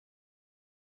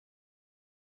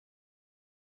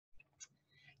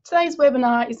Today's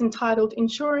webinar is entitled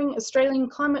Ensuring Australian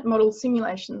Climate Model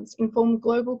Simulations Inform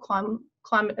Global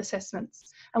Climate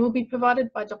Assessments and will be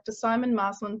provided by Dr Simon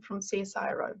Marsland from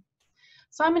CSIRO.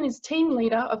 Simon is team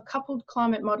leader of coupled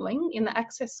climate modelling in the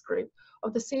Access Group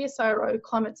of the CSIRO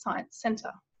Climate Science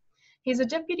Centre. He is a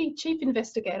Deputy Chief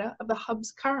Investigator of the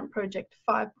Hub's current project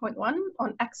 5.1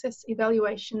 on access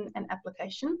evaluation and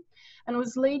application, and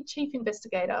was lead Chief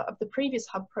Investigator of the previous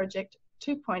Hub project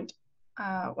 2.1,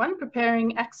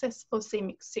 preparing access for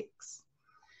CMIC 6.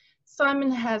 Simon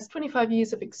has 25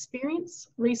 years of experience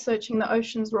researching the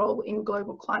ocean's role in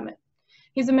global climate.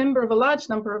 He's a member of a large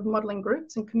number of modelling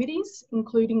groups and committees,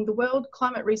 including the World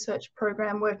Climate Research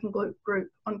Programme Working Group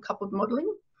on Coupled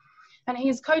Modelling, and he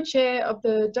is co-chair of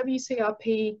the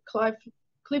WCRP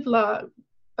Clivler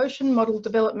Ocean Model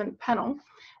Development Panel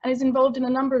and is involved in a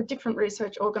number of different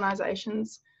research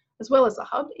organisations, as well as the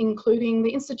Hub, including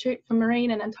the Institute for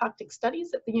Marine and Antarctic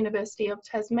Studies at the University of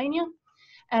Tasmania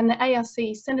and the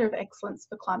ARC Centre of Excellence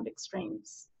for Climate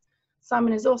Extremes.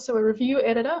 Simon is also a review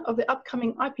editor of the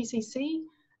upcoming IPCC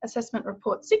Assessment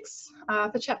Report 6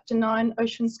 for Chapter 9,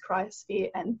 Oceans, Cryosphere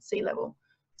and Sea Level.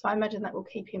 So I imagine that will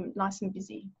keep him nice and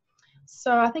busy.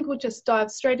 So I think we'll just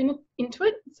dive straight into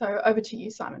it. So over to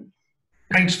you, Simon.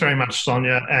 Thanks very much,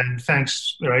 Sonia, and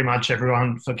thanks very much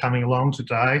everyone for coming along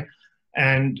today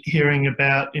and hearing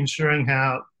about ensuring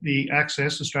how the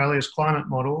Access, Australia's climate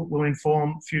model, will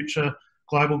inform future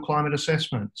global climate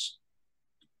assessments.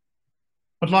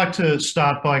 I'd like to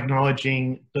start by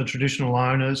acknowledging the traditional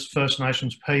owners, First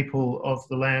Nations people of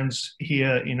the lands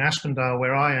here in Aspendale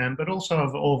where I am, but also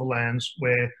of all the lands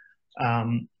where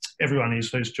everyone is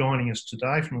who's joining us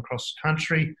today from across the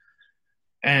country,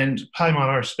 and pay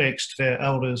my respects to their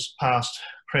elders past,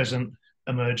 present,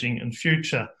 emerging and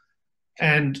future.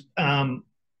 And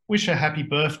wish a happy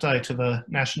birthday to the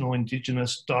National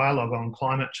Indigenous Dialogue on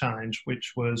Climate Change,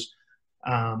 which was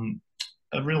a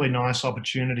really nice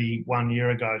opportunity 1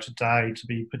 year ago today to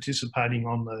be participating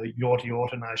on the Yorta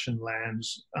Yorta Nation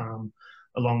lands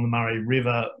along the Murray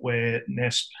River, where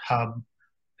NESP Hub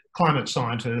climate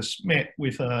scientists met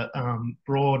with a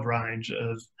broad range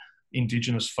of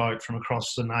Indigenous folk from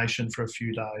across the nation for a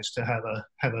few days to have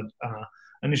an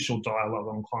initial dialogue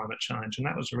on climate change. And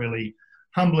that was a really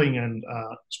humbling and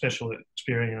special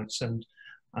experience. And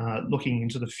looking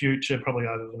into the future, probably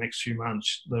over the next few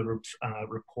months, the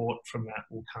report from that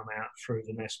will come out through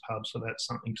the NESP Hub, so that's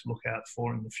something to look out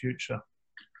for in the future.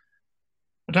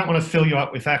 I don't want to fill you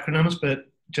up with acronyms, but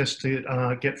just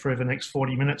to get through the next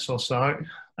 40 minutes or so,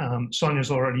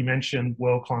 Sonia's already mentioned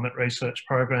World Climate Research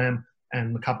Programme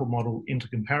and the Coupled Model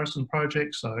Intercomparison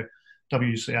Project, so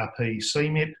WCRP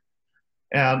CMIP.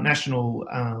 Our national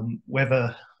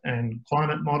weather and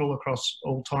climate model across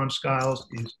all timescales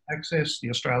is Access, the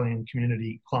Australian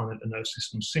Community Climate and Earth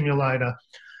System Simulator.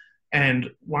 And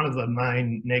one of the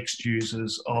main next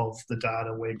users of the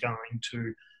data we're going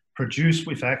to produce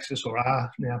with Access, or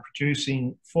are now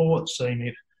producing for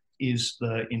CMIP, is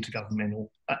the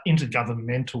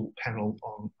Intergovernmental Panel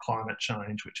on Climate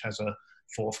Change, which has a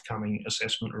forthcoming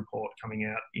assessment report coming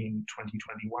out in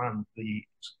 2021, the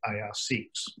AR6.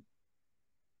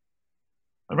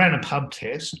 I ran a pub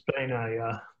test. Being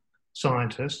a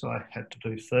scientist, I had to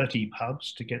do 30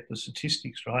 pubs to get the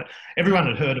statistics right. Everyone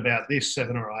had heard about this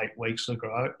 7 or 8 weeks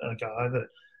ago that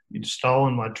you'd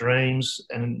stolen my dreams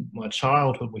and my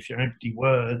childhood with your empty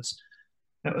words.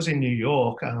 That was in New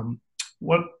York.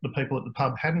 What the people at the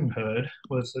pub hadn't heard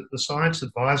was that the Science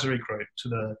Advisory Group to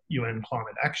the UN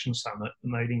Climate Action Summit, the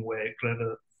meeting where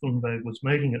Greta Thunberg was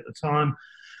meeting at the time,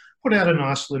 put out a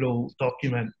nice little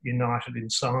document, United in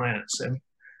Science, and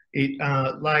it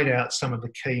laid out some of the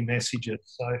key messages.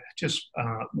 So just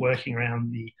working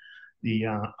around the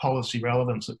policy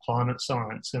relevance of climate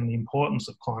science and the importance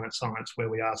of climate science where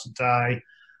we are today,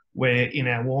 where in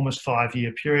our warmest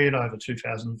 5-year period over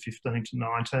 2015 to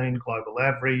 19, global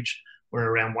average, we're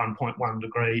around 1.1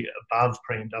 degree above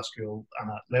pre-industrial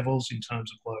levels in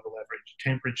terms of global average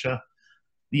temperature.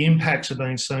 The impacts have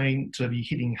been seen to be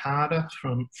hitting harder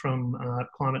from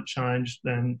climate change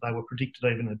than they were predicted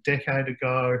even a decade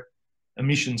ago.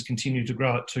 Emissions continue to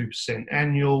grow at 2%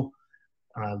 annual.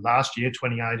 Last year,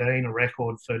 2018, a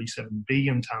record 37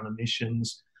 billion tonne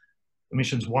emissions.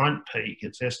 Emissions won't peak,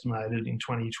 it's estimated, in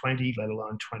 2020, let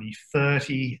alone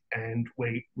 2030, and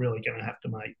we're really going to have to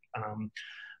make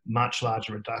much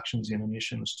larger reductions in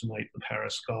emissions to meet the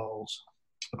Paris goals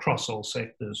across all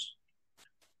sectors.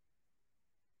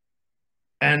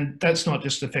 And that's not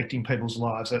just affecting people's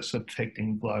lives, that's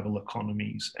affecting global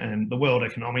economies. And the World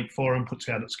Economic Forum puts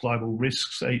out its global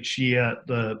risks each year.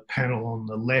 The panel on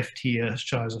the left here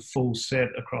shows a full set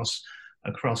across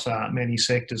across many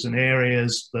sectors and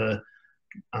areas.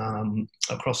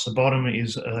 Across the bottom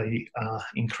is a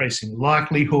increasing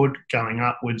likelihood, going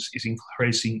upwards is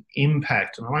increasing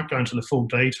impact. And I won't go into the full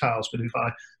details, but if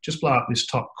I just blow up this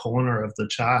top corner of the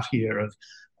chart here of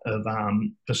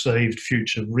perceived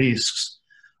future risks,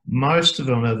 most of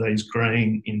them are these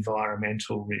green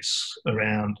environmental risks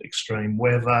around extreme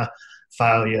weather,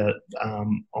 failure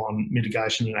on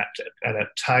mitigation and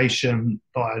adaptation,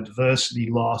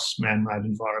 biodiversity loss, man-made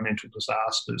environmental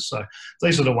disasters. So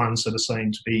these are the ones that are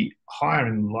seen to be higher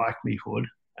in likelihood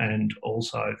and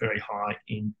also very high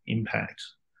in impact.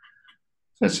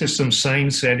 That's just some scene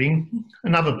setting.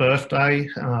 Another birthday,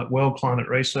 World Climate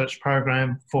Research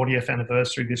Program, 40th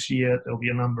anniversary this year. There'll be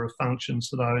a number of functions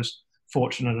for those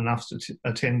fortunate enough to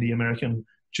attend the American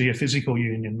Geophysical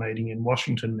Union meeting in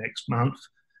Washington next month.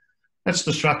 That's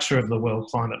the structure of the World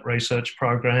Climate Research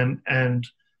Program, and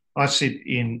I sit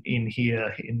in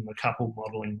here in the coupled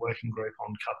modelling working group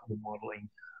on coupled modelling.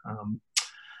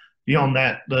 Beyond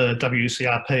that, the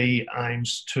WCRP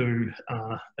aims to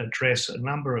address a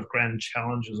number of grand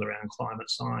challenges around climate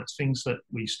science, things that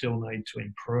we still need to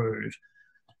improve.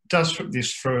 It does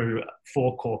this through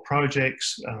 4 core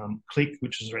projects, CLIC,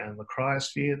 which is around the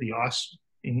cryosphere, the ice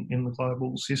in the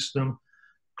global system,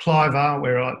 CLIVAR,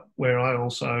 where I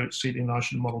also sit in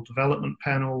Ocean Model Development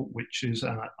Panel, which is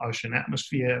ocean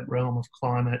atmosphere realm of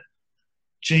climate,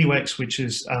 GWEX, which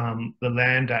is the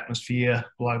land atmosphere,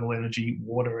 global energy,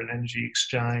 water and energy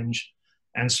exchange,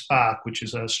 and SPARC, which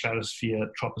is a stratosphere,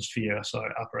 troposphere, so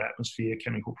upper atmosphere,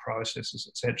 chemical processes,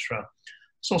 etc.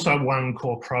 There's also one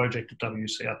core project at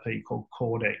WCRP called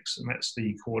CORDEX, and that's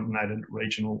the Coordinated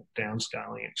Regional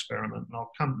Downscaling Experiment. And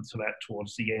I'll come to that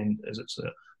towards the end, as it's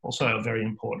also a very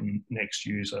important next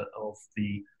user of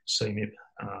the CMIP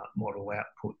model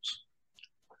outputs.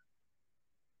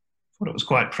 I thought it was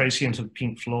quite prescient of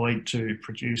Pink Floyd to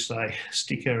produce a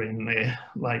sticker in their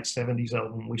late 70s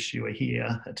album, Wish You Were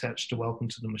Here, attached to Welcome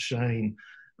to the Machine,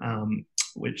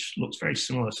 which looks very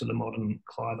similar to the modern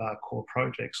CLIVAR core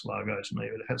projects logo to me,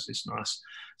 but it has this nice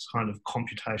kind of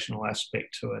computational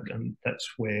aspect to it, and that's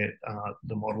where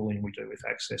the modelling we do with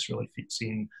Access really fits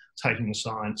in, taking the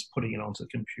science, putting it onto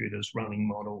computers, running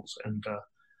models and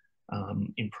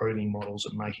improving models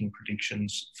and making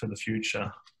predictions for the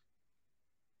future.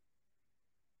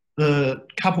 The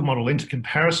coupled model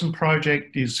intercomparison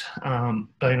project is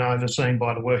being overseen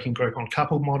by the working group on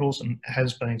coupled models and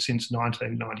has been since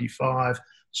 1995.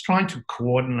 It's trying to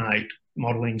coordinate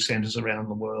modelling centres around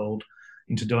the world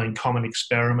into doing common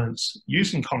experiments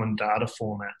using common data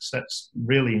formats. That's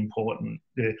really important.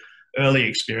 The early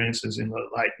experiences in the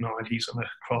late 90s and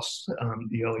across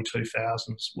the early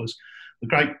 2000s was the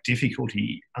great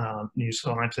difficulty new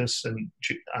scientists and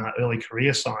early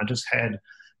career scientists had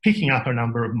picking up a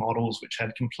number of models which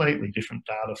had completely different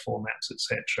data formats,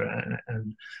 etc.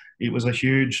 And it was a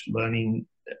huge learning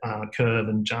curve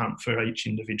and jump for each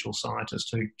individual scientist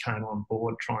who came on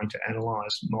board trying to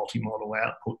analyse multi-model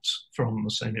outputs from the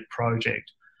CMIP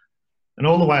project. And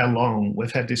all the way along,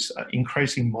 we've had this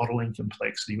increasing modelling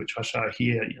complexity, which I show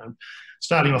here. You know,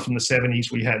 starting off in the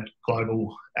 70s, we had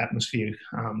global atmosphere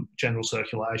general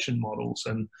circulation models,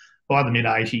 and by the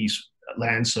mid-80s,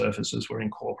 land surfaces were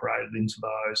incorporated into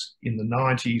those. In the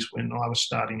 90s, when I was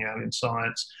starting out in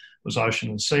science, was ocean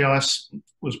and sea ice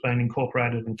was being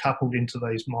incorporated and coupled into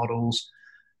these models,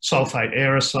 sulfate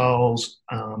aerosols,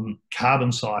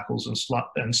 carbon cycles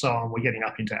and so on. We're getting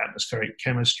up into atmospheric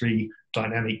chemistry,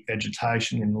 dynamic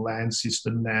vegetation in the land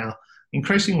system now.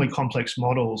 Increasingly complex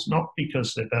models, not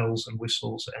because they're bells and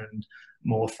whistles and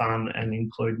more fun and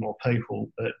include more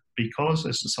people, but because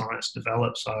as the science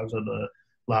develops over the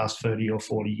last 30 or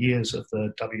 40 years of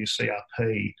the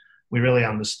WCRP, we really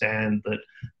understand that,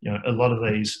 you know, a lot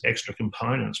of these extra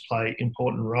components play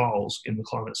important roles in the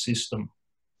climate system.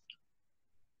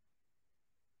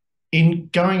 In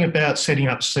going about setting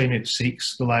up CMIP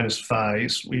 6, the latest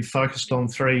phase, we've focused on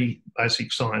 3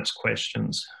 basic science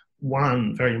questions.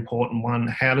 One, very important one,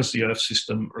 how does the Earth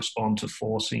system respond to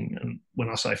forcing? And when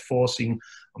I say forcing,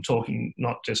 I'm talking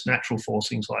not just natural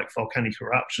forcings like volcanic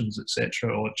eruptions,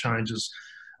 etc., or changes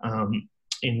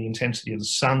in the intensity of the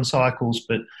sun cycles,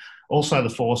 but also the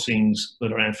forcings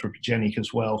that are anthropogenic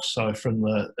as well, so from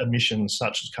the emissions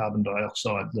such as carbon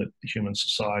dioxide that human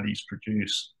societies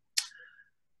produce.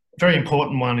 A very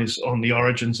important one is on the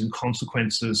origins and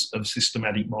consequences of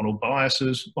systematic model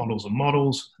biases. Models are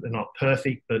models, they're not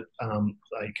perfect, but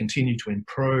they continue to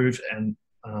improve, and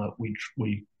we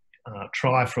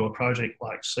try through a project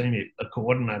like CMIP, a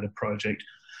coordinated project,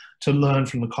 to learn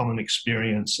from the common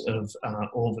experience of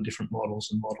all the different models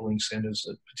and modelling centres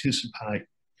that participate.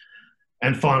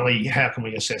 And finally, how can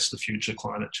we assess the future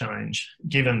climate change,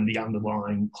 given the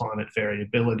underlying climate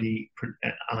variability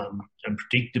and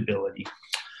predictability?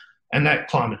 And that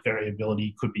climate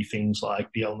variability could be things like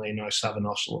the El Nino Southern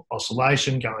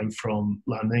Oscillation, going from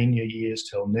La Nina years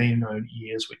to El Nino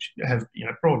years, which have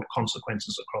broad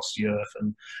consequences across the Earth,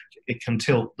 and it can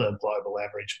tilt the global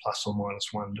average plus or minus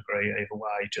 1 degree either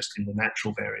way, just in the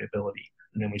natural variability.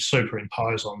 And then we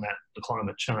superimpose on that the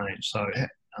climate change. So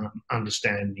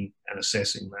understanding and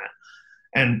assessing that.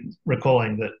 And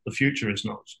recalling that the future is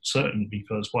not certain,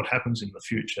 because what happens in the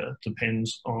future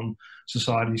depends on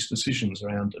society's decisions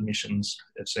around emissions,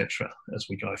 etc., as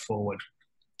we go forward.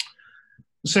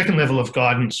 The second level of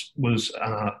guidance was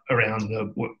around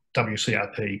the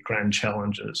WCRP grand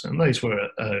challenges, and these were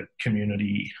a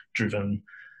community-driven,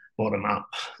 bottom-up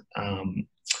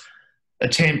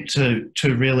attempt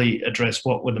to really address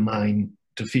what were the main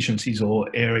deficiencies or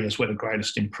areas where the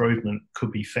greatest improvement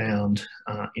could be found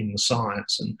in the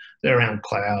science. And they're around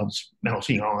clouds,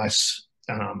 melting ice,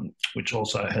 which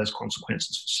also has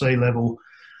consequences for sea level,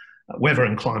 weather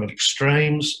and climate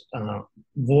extremes,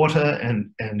 water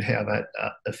and how that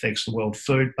affects the world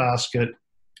food basket,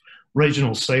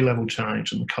 regional sea level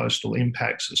change and the coastal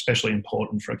impacts, especially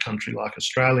important for a country like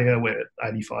Australia, where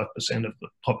 85% of the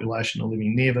population are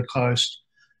living near the coast,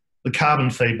 the carbon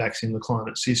feedbacks in the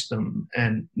climate system,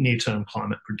 and near-term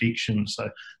climate predictions. So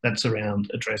that's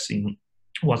around addressing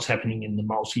what's happening in the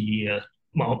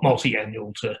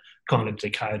multi-annual to kind of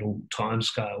decadal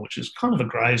timescale, which is kind of a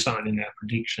grey zone in our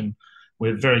prediction.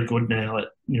 We're very good now at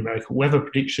numerical weather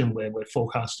prediction, where we're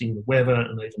forecasting the weather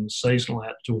and even the seasonal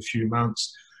out to a few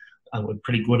months. We're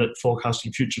pretty good at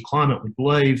forecasting future climate, we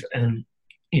believe, and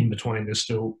in between there's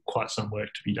still quite some work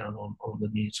to be done on the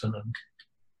near term.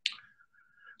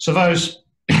 So those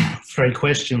 3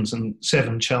 questions and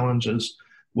 7 challenges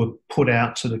were put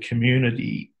out to the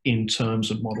community in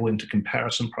terms of model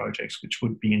intercomparison projects, which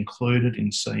would be included in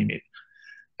CMIP.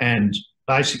 And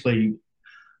basically,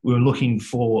 we were looking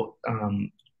for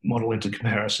model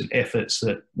intercomparison efforts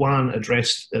that, one,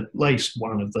 addressed at least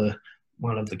one of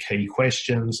the key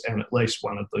questions and at least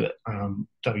one of the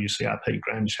WCRP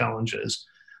grand challenges,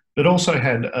 but also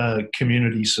had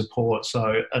community support.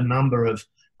 So a number of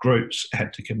groups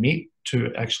had to commit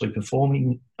to actually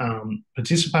participating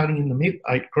in the MIP,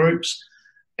 8 groups,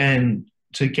 and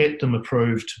to get them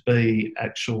approved to be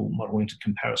actual model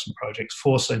intercomparison projects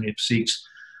for CMIP 6,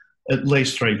 at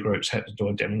least 3 groups had to do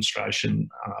a demonstration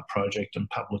project and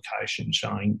publication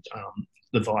showing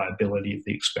the viability of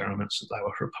the experiments that they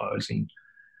were proposing.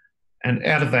 And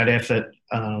out of that effort,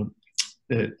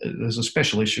 there's a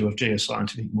special issue of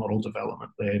geoscientific model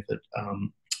development there that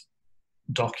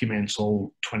documents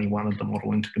all 21 of the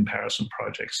model intercomparison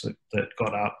projects that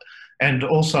got up, and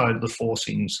also the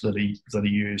forcings that are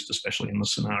used, especially in the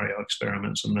scenario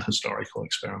experiments and the historical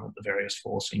experiment, the various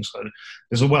forcings. So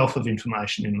there's a wealth of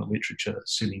information in the literature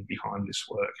sitting behind this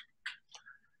work.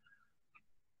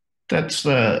 That's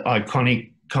the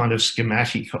iconic kind of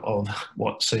schematic of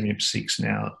what CMIP 6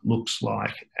 now looks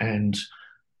like. And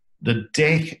the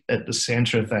deck at the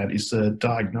centre of that is the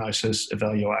diagnosis,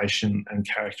 evaluation and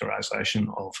characterisation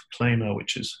of Klima,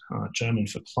 which is German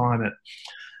for climate.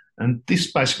 And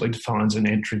this basically defines an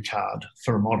entry card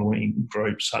for a modelling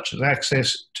group such as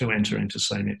Access to enter into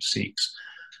CMIP 6.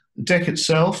 The deck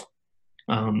itself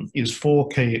is 4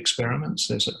 key experiments.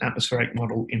 There's an atmospheric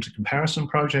model intercomparison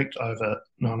project over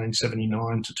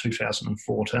 1979 to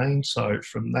 2014. So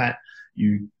from that,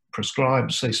 you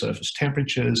prescribe sea surface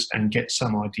temperatures and get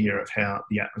some idea of how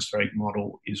the atmospheric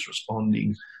model is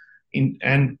responding,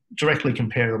 and directly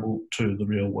comparable to the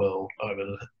real world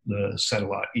over the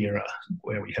satellite era,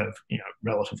 where we have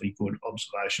relatively good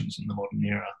observations in the modern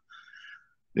era.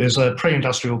 There's a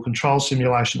pre-industrial control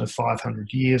simulation of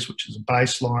 500 years, which is a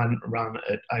baseline run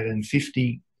at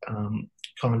 1850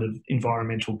 kind of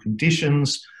environmental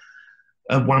conditions,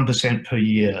 a 1% per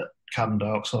year carbon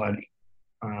dioxide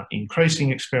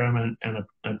increasing experiment, and an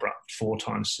abrupt 4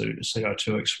 times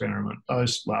CO2 experiment.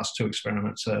 Those last 2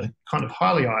 experiments are kind of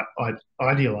highly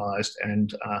idealised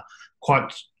and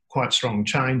quite strong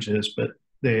changes, but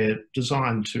they're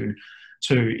designed to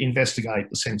investigate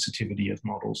the sensitivity of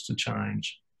models to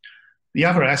change. The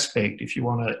other aspect, if you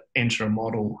want to enter a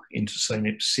model into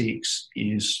CMIP 6,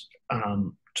 is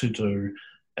to do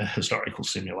a historical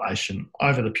simulation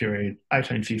over the period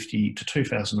 1850 to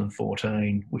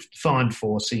 2014 with defined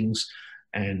forcings,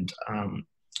 and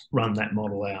run that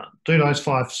model out. Do those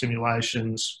 5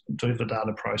 simulations, do the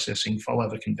data processing, follow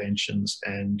the conventions,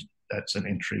 and that's an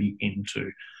entry into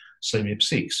CMIP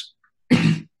 6.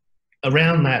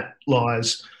 Around that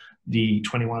lies the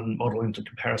 21 model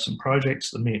intercomparison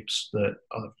projects, the MIPS that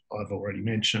I've already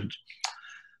mentioned.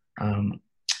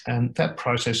 And that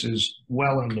process is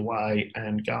well underway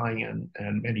and going,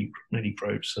 and many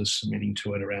groups are submitting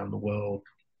to it around the world.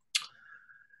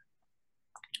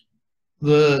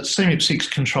 The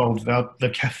CMIP6 controlled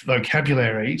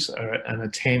vocabularies are an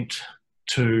attempt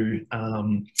to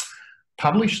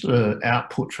publish the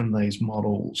output from these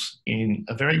models in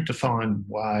a very defined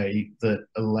way that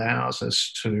allows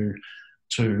us to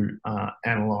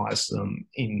analyse them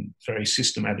in very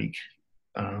systematic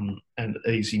and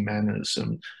easy manners.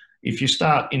 And if you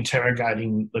start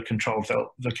interrogating the controlled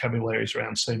vocabularies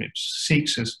around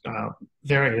CMIP6, there's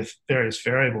various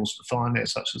variables defined there,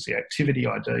 such as the activity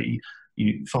ID.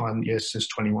 You find the ESCC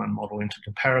 21 model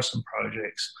intercomparison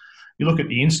projects. You look at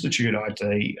the institute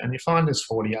ID and you find there's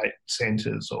 48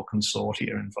 centres or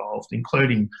consortia involved,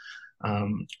 including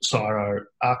CSIRO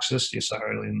ARCSIS, the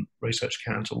Australian Research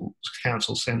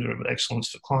Council Centre of Excellence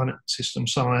for Climate System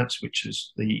Science, which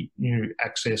is the new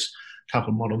Access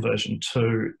Coupled Model version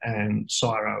 2, and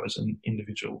CSIRO as an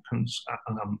individual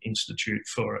institute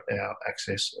for our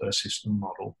Access Earth System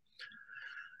model.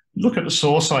 Look at the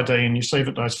source ID and you see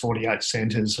that those 48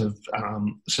 centres have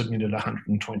submitted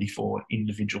 124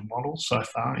 individual models so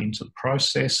far into the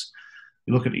process.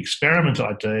 You look at the experiment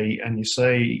ID and you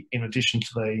see, in addition to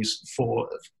these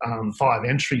 5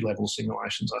 entry-level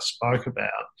simulations I spoke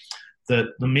about,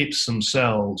 that the MIPS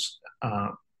themselves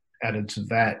added to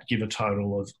that give a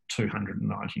total of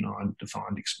 299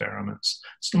 defined experiments.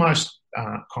 It's the most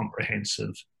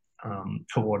comprehensive,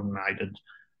 coordinated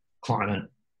climate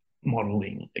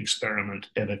modelling experiment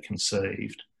ever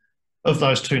conceived. Of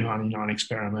those 299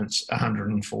 experiments,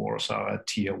 104 or so are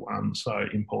tier 1, so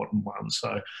important ones.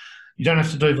 So you don't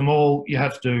have to do them all. You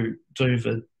have to do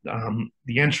the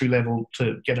entry level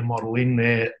to get a model in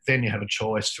there. Then you have a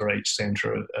choice for each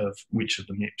centre of which of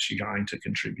the MIPS you're going to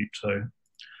contribute to.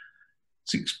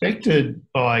 It's expected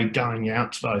by going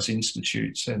out to those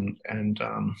institutes and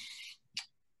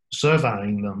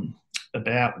surveying them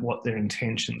about what their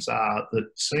intentions are,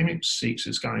 that CMIP6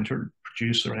 is going to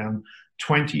produce around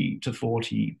 20 to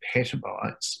 40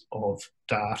 petabytes of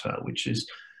data, which is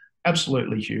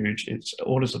absolutely huge. It's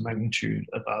orders of magnitude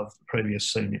above the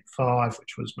previous CMIP5,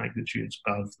 which was magnitudes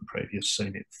above the previous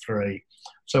CMIP3.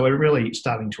 So we're really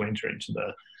starting to enter into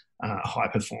the high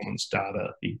performance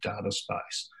data, big data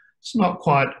space. It's not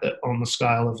quite on the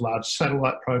scale of large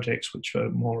satellite projects, which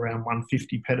are more around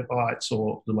 150 petabytes,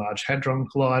 or the Large Hadron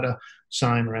Collider,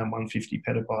 same around 150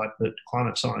 petabyte, but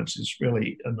climate science is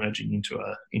really emerging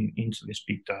into this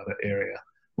big data area,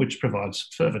 which provides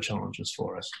further challenges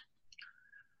for us.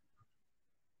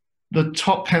 The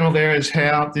top panel there is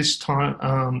how this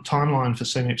timeline for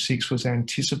CMIP6 was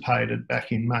anticipated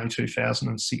back in May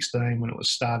 2016 when it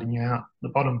was starting out. The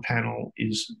bottom panel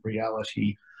is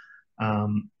reality.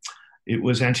 It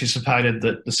was anticipated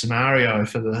that the scenario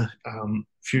for the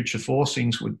future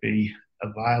forcings would be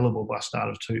available by start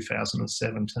of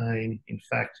 2017. In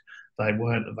fact, they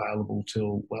weren't available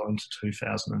till well into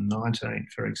 2019,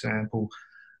 for example.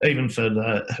 Even for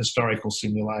the historical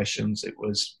simulations, it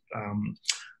was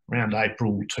around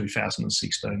April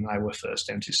 2016 they were first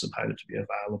anticipated to be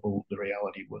available. The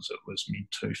reality was it was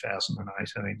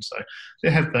mid-2018. So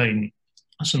there have been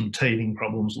some teething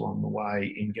problems along the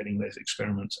way in getting these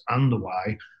experiments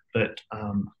underway, but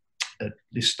at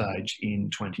this stage in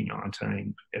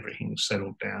 2019, everything's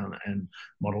settled down and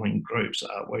modelling groups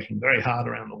are working very hard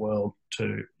around the world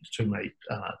to meet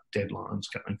deadlines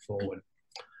going forward.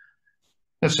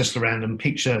 That's just a random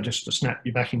picture just to snap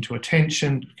you back into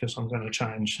attention, because I'm going to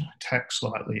change tack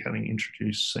slightly having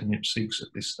introduced CMIP6 at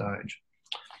this stage.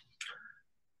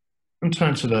 And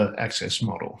turn to the access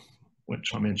model,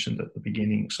 which I mentioned at the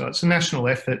beginning. So it's a national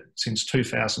effort since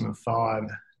 2005.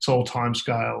 It's all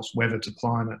timescales, weather to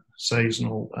climate,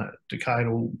 seasonal,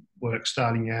 decadal work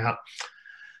starting out.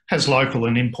 Has local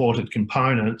and imported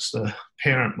components. The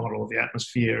parent model of the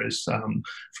atmosphere is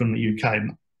from the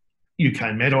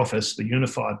UK Met Office, the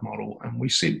unified model, and we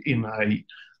sit in a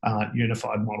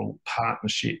unified model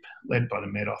partnership led by the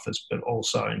Met Office, but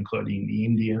also including the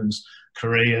Indians,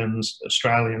 Koreans,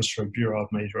 Australians through Bureau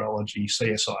of Meteorology,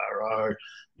 CSIRO,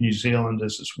 New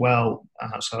Zealanders as well.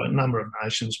 So a number of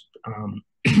nations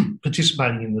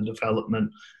participating in the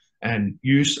development and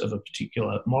use of a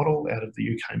particular model out of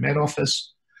the UK Met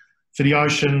Office. For the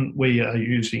ocean, we are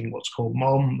using what's called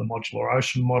MOM, the Modular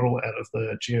Ocean Model, out of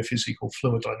the Geophysical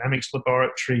Fluid Dynamics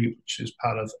Laboratory, which is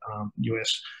part of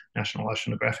US National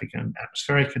Oceanographic and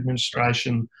Atmospheric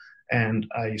Administration, and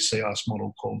a sea ice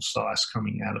model called SICE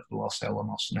coming out of the Los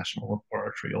Alamos National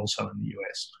Laboratory, also in the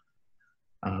US.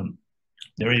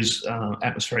 There is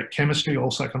atmospheric chemistry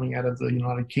also coming out of the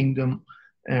United Kingdom,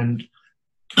 and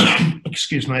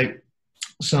excuse me,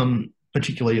 some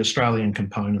particularly Australian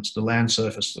components, the land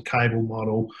surface, the cable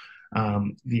model,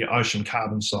 the ocean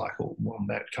carbon cycle,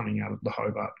 WOMBAT coming out of the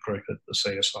Hobart group at the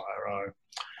CSIRO.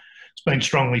 It's been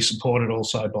strongly supported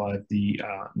also by the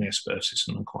NESB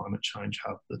System and Climate Change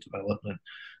Hub, the development.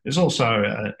 There's also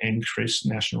an NCRIS,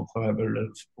 National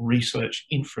Collaborative Research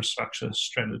Infrastructure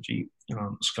Strategy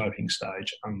scoping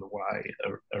stage underway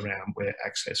around where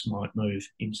access might move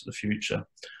into the future.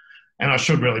 And I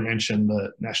should really mention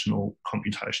the National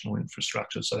Computational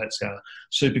Infrastructure. So that's our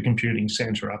supercomputing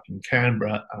centre up in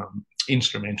Canberra,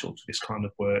 instrumental to this kind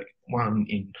of work. One,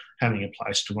 in having a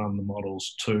place to run the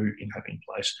models. Two, in having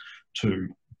a place to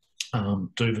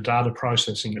do the data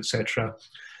processing, etc.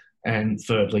 And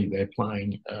thirdly, they're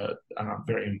playing a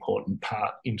very important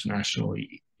part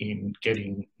internationally in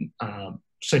getting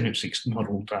CMIP6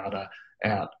 model data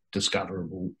out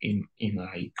discoverable in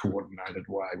a coordinated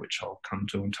way, which I'll come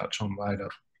to and touch on later.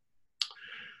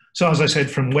 So as I said,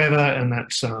 from weather, and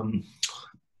that's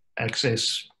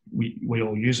access, we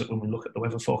all use it when we look at the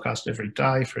weather forecast every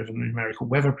day for a numerical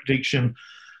weather prediction.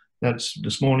 That's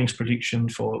this morning's prediction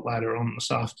for later on this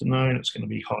afternoon. It's going to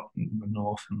be hot in the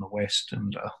north and the west,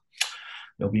 and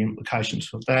there'll be implications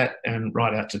for that, and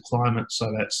right out to climate.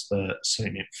 So that's the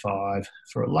CMIP5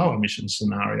 for a low emission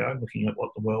scenario, looking at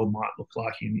what the world might look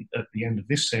like at the end of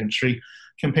this century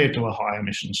compared to a high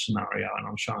emission scenario. And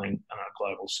I'm showing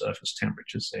global surface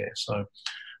temperatures there. So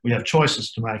we have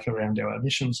choices to make around our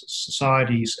emissions as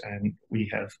societies, and we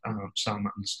have some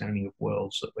understanding of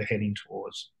worlds that we're heading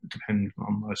towards, depending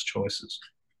on those choices.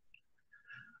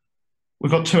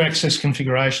 We've got two access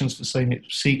configurations for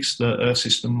CMIP6, the Earth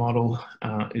system model.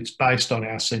 It's based on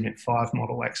our CMIP5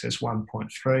 model, access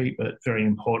 1.3, but very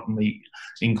importantly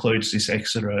includes this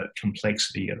extra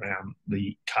complexity around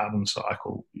the carbon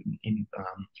cycle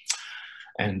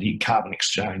and the carbon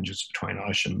exchanges between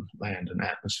ocean, land and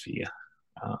atmosphere.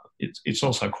 It's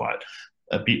also quite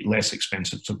a bit less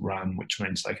expensive to run, which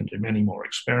means they can do many more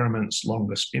experiments,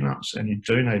 longer spin-ups, and you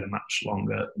do need a much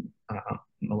longer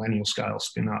millennial scale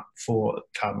spin-up for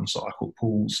carbon cycle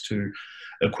pools to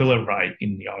equilibrate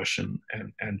in the ocean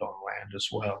and on land as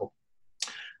well.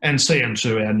 And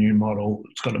CM2, our new model,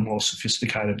 it's got a more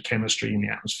sophisticated chemistry in the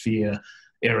atmosphere,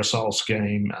 aerosol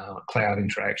scheme, cloud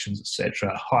interactions,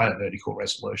 etc., higher vertical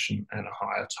resolution and a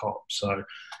higher top. So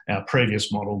our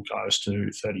previous model goes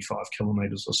to 35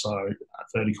 kilometres or so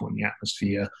vertical in the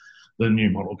atmosphere. The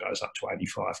new model goes up to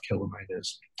 85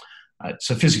 kilometres. It's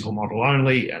a physical model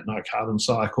only, no carbon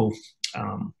cycle,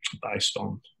 based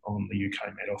on the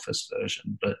UK Met Office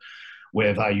version. But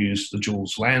where they use the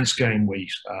Joules land scheme, we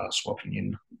are swapping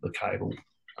in the cable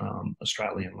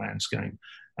Australian land scheme.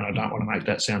 And I don't want to make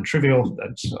that sound trivial. I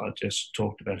just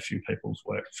talked about a few people's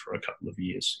work for a couple of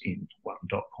years in one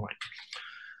dot point.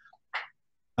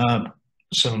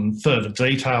 Some further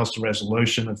details to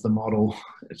resolution of the model.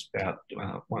 It's about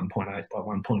 1.8 by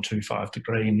 1.25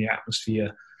 degree in the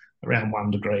atmosphere, around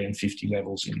 1 degree and 50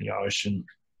 levels in the ocean.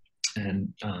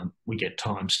 And we get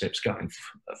time steps going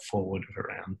forward of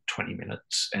around 20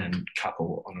 minutes and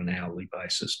couple on an hourly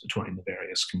basis between the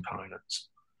various components.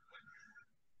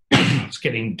 It's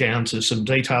getting down to some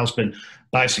details, but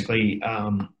basically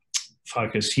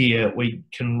focus here, we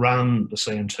can run the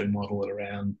CM2 model at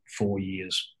around 4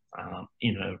 years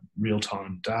in a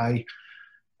real-time day.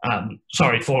 4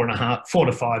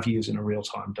 to 5 years in a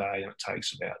real-time day, and it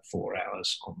takes about 4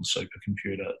 hours on the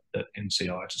supercomputer at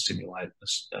NCI to simulate a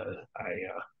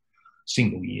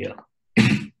single year.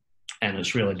 And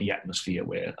it's really the atmosphere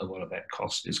where a lot of that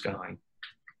cost is going.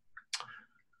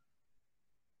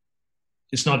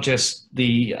 It's not just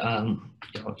the,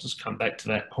 I'll just come back to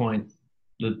that point,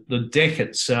 the deck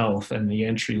itself and the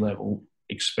entry level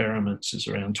experiments is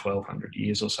around 1,200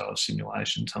 years or so of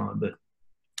simulation time, but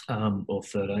or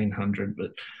 1,300,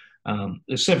 but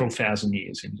there's several thousand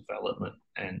years in development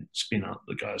and spin up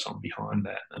that goes on behind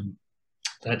that. And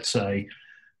that's a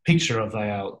picture of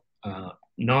our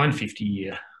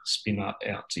 950-year spin up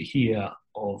out to here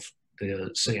of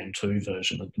the CM2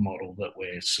 version of the model that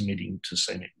we're submitting to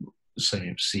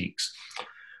CM6.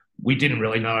 We didn't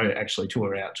really know actually till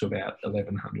we're out to about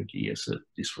 1,100 years that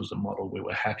this was a model we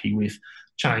were happy with.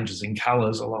 Changes in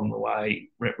colours along the way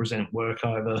represent work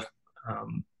over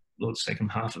the second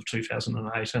half of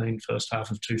 2018, first half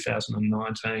of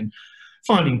 2019,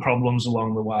 finding problems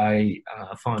along the way,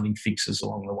 finding fixes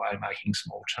along the way, making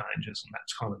small changes, and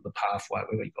that's kind of the pathway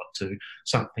where we got to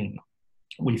something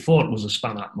we thought was a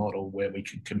spun-up model where we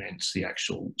could commence the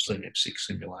actual CMIP6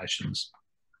 simulations.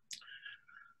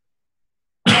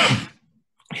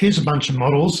 Here's a bunch of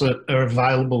models that are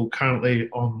available currently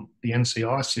on the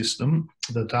NCI system,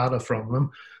 the data from them.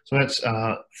 So that's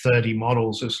 30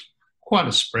 models. There's quite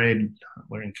a spread.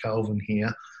 We're in Kelvin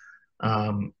here.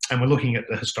 And we're looking at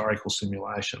the historical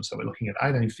simulation. So we're looking at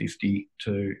 1850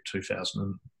 to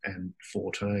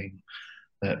 2014,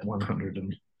 that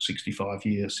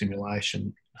 165-year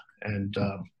simulation. And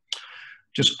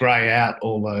just grey out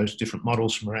all those different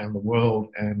models from around the world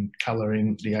and colour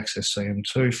in the Access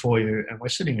CM2 for you. And we're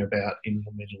sitting about in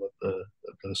the middle of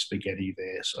the spaghetti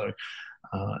there. So it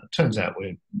turns out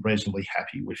we're reasonably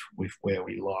happy with where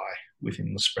we lie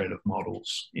within the spread of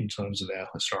models in terms of our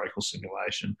historical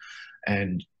simulation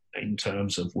and in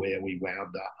terms of where we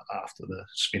wound up after the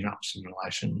spin-up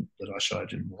simulation that I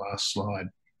showed you in the last slide.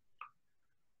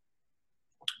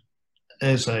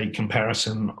 As a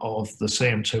comparison of the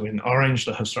CM2 in orange,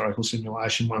 the historical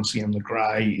simulation. Once again, the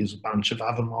grey is a bunch of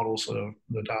other models that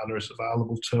the data is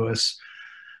available to us.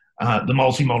 The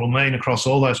multi-model mean across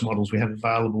all those models we have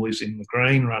available is in the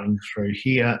green running through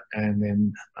here, and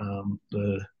then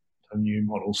the new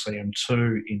model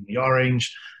CM2 in the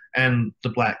orange, and the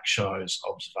black shows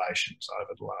observations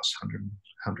over the last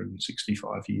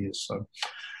 165 years. So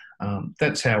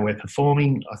that's how we're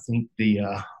performing. I think the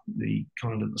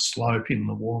kind of the slope in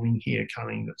the warming here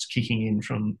that's kicking in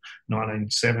from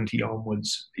 1970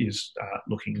 onwards is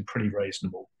looking pretty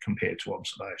reasonable compared to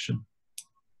observation.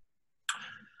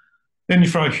 Then you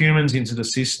throw humans into the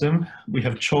system. We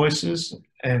have choices,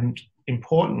 and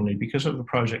importantly, because of a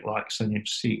project like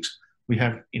CNIP6, we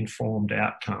have informed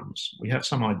outcomes. We have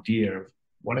some idea of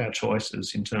what our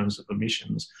choices in terms of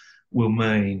emissions will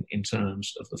mean in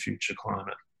terms of the future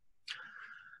climate.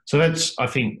 So that's, I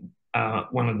think,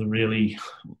 one of the really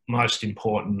most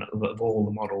important of all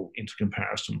the model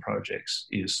intercomparison projects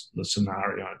is the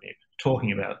scenario map,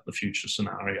 talking about the future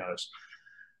scenarios.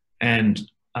 And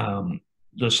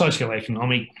the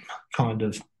socioeconomic kind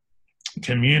of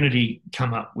community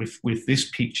come up with this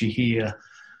picture here,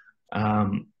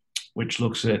 which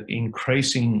looks at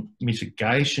increasing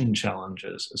mitigation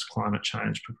challenges as climate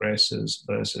change progresses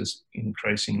versus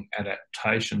increasing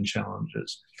adaptation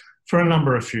challenges for a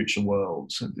number of future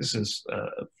worlds. And this is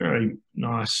a very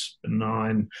nice,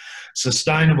 benign,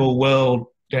 sustainable world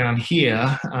down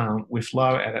here with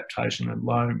low adaptation and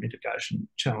low mitigation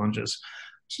challenges.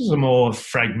 This is a more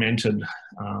fragmented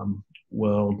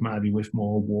world, maybe with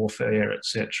more warfare,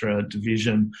 etc.,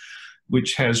 division,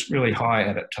 which has really high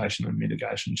adaptation and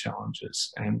mitigation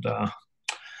challenges. And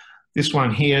this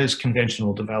one here is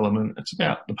conventional development. It's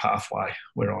about the pathway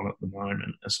we're on at the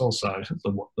moment. It's also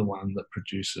the one that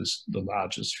produces the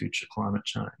largest future climate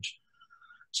change.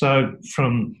 So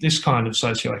from this kind of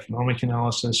socioeconomic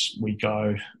analysis, we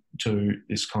go to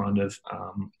this kind of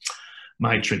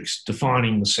matrix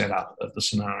defining the setup of the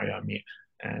scenario map.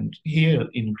 And here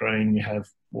in green, you have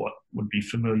what would be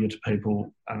familiar to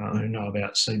people who know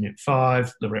about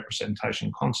CNIP5, the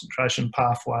representation concentration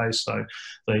pathways. So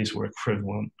these were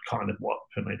equivalent kind of what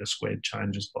per metre squared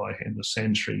changes by end of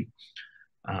century.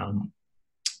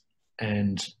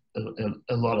 And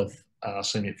a lot of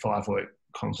CNIP5 work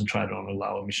concentrated on a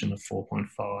low emission of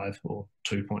 4.5 or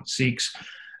 2.6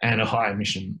 and a high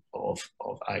emission of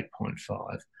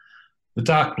 8.5. The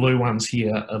dark blue ones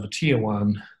here are the tier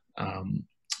 1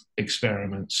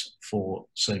 experiments for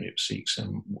CNIP6,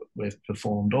 and we've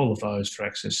performed all of those for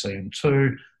Access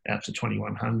CM2 out to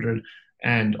 2100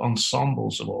 and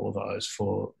ensembles of all of those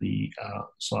for the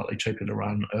slightly cheaper to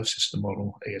run Earth system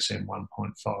model ESM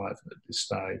 1.5 at this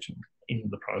stage, and in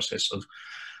the process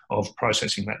of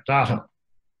processing that data.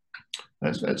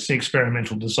 That's the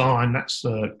experimental design. That's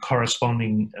the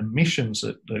corresponding emissions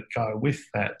that go with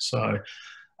that. So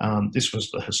this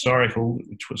was the historical,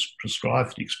 which was prescribed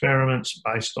for the experiments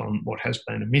based on what has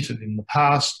been emitted in the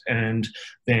past, and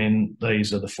then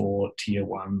these are the 4 tier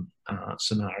 1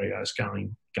 scenarios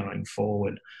going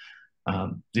forward.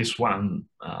 This one,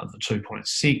 the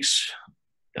 2.6,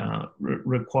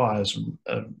 requires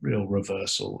a real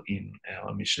reversal in our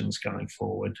emissions going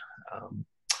forward.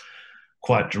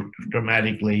 Quite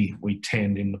dramatically, we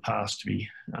tend in the past to be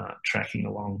tracking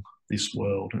along this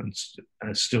world, and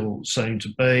it still seem to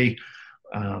be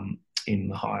in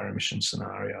the higher emission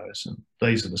scenarios. And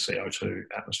these are the CO2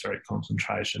 atmospheric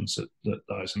concentrations that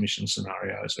those emission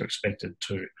scenarios are expected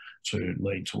to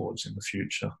lead towards in the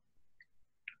future.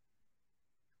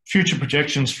 Future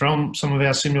projections from some of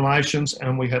our simulations,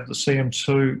 and we have the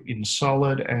CM2 in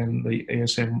solid and the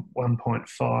ESM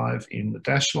 1.5 in the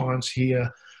dashed lines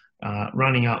here.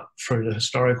 Running up through the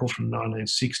historical from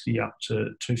 1960 up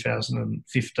to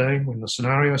 2015 when the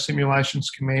scenario simulations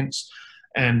commenced,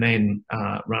 and then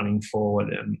running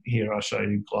forward. And here I show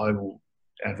you global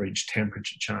average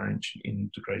temperature change in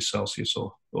degrees Celsius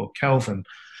or Kelvin.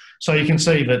 So you can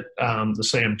see that the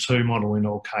CM2 model in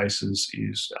all cases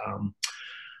is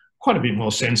quite a bit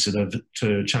more sensitive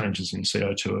to changes in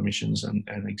CO2 emissions and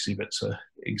exhibits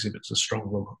a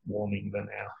stronger warming than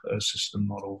our Earth system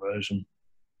model version.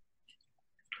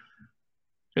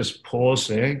 Just pause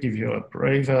there, give you a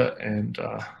breather, and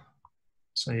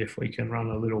see if we can run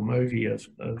a little movie of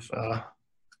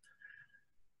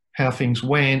how things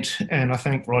went. And I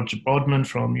thank Roger Bodman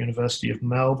from University of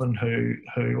Melbourne, who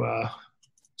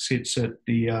sits at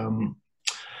the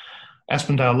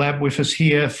Aspendale lab with us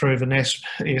here through the NESP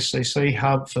ESCC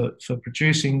Hub for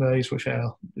producing these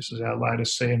this is our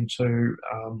latest CM2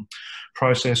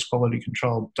 process quality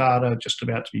control data, just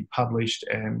about to be published,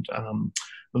 and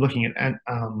we're looking at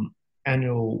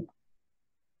annual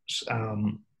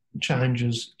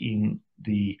changes in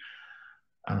the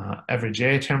average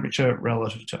air temperature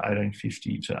relative to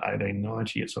 1850 to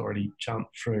 1890. It's already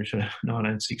jumped through to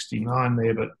 1969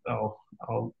 there, but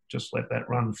I'll just let that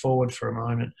run forward for a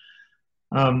moment.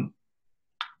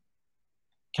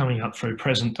 Coming up through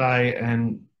present day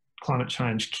and climate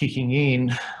change kicking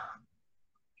in.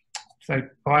 So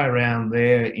by around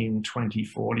there in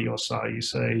 2040 or so, you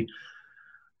see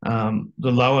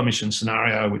the low emission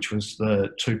scenario, which was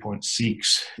the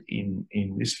 2.6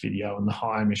 in this video, and the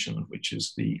high emission, which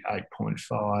is the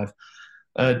 8.5,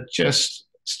 just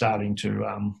starting to,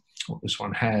 well, this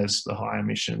one has, the high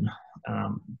emission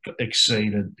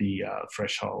exceeded the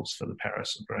thresholds for the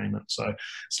Paris Agreement. So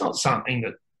it's not something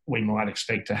that we might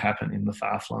expect to happen in the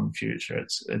far-flung future.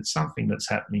 It's something that's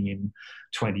happening in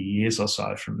 20 years or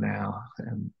so from now.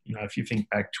 And, you know, if you think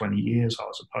back 20 years, I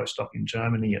was a postdoc in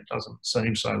Germany. It doesn't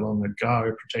seem so long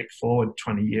ago. Project forward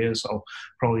 20 years, I'll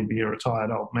probably be a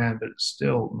retired old man, but it's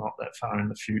still not that far in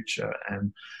the future.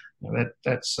 And you know,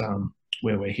 that's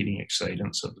where we're hitting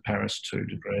exceedance of the Paris 2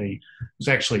 degree. It's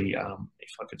actually,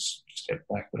 if I could step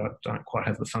back, but I don't quite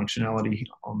have the functionality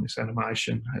on this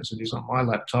animation as it is on my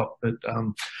laptop, but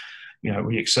you know,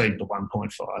 we exceed the 1.5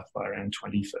 by around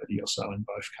 2030 or so in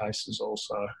both cases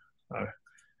also. So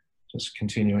just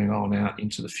continuing on out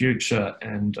into the future,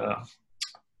 and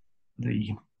the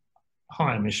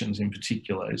high emissions in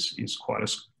particular is quite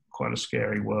a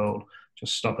scary world.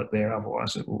 Just stop it there,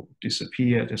 otherwise it will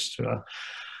disappear. Just to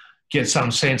get some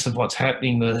sense of what's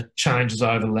happening, the changes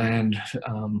over land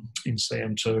in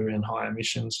CM2 and high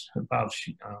emissions above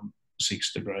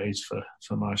 6 degrees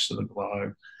for most of the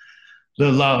globe. The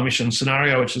low emission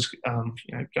scenario, which is you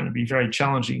know, going to be very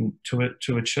challenging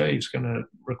to achieve, is going to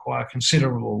require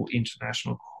considerable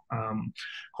international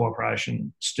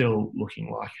cooperation, still looking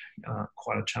like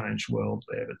quite a changed world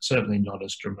there, but certainly not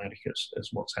as dramatic as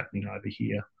what's happening over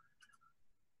here.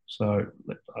 So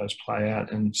let those play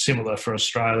out. And similar for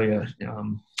Australia,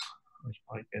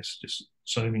 I guess just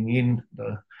zooming in,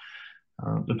 the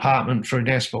department through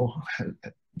NESP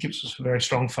gives us a very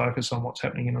strong focus on what's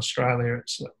happening in Australia.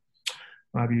 It's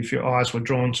maybe if your eyes were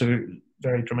drawn to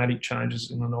very dramatic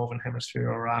changes in the Northern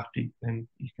Hemisphere or Arctic, then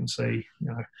you can see, you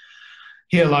know,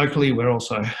 here locally we're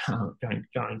also going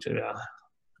to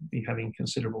be having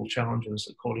considerable challenges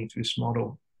according to this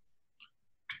model.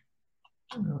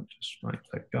 I'll just make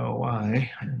that go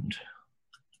away and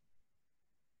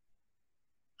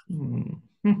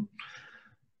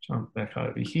jump back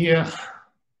over here.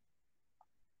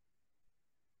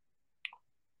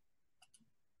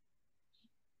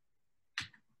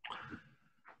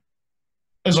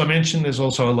 As I mentioned, there's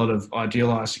also a lot of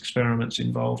idealised experiments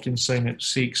involved in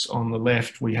CMEP6. On the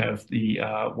left, we have the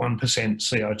 1%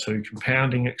 CO2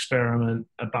 compounding experiment,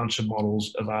 a bunch of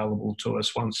models available to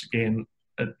us. Once again,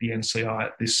 at the NCI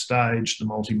at this stage, the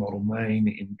multi-model mean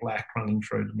in black running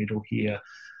through the middle here,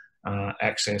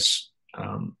 access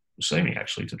seeming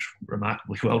actually to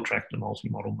remarkably well track the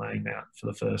multi-model mean out for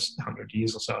the first 100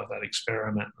 years or so of that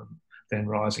experiment, and then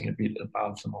rising a bit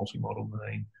above the multi-model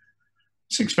mean.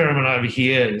 This experiment over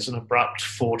here is an abrupt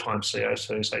 4 times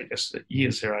CO2, so just at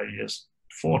year 0, years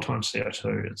 4 times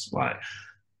CO2. It's like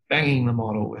banging the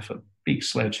model with a big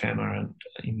sledgehammer, and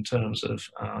in terms of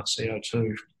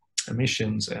CO2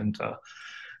 emissions, and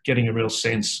getting a real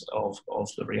sense of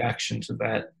the reaction to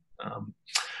that.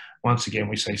 Once again,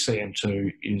 we see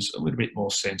CM2 is a little bit more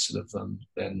sensitive than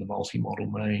the multi-model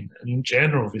mean. And in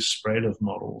general, this spread of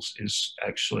models is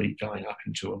actually going up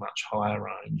into a much higher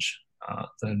range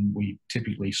than we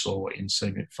typically saw in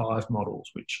CMEP5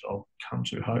 models, which I'll come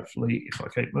to hopefully if I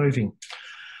keep moving.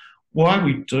 Why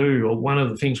we do, or one of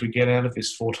the things we get out of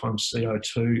this 4 times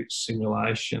CO2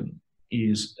 simulation,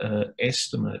 is an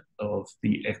estimate of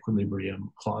the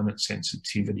equilibrium climate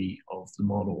sensitivity of the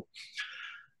model.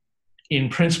 In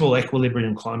principle,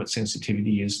 equilibrium climate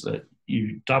sensitivity is that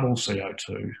you double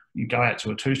CO2, you go out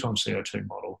to a 2 times CO2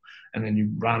 model, and then you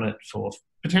run it for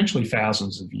potentially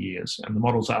thousands of years. And the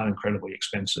models are incredibly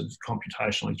expensive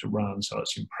computationally to run, so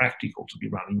it's impractical to be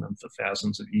running them for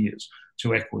thousands of years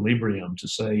to equilibrium to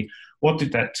see what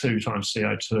did that 2 times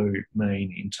CO2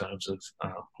 mean in terms of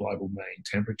global mean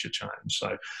temperature change.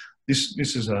 So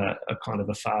this is a kind of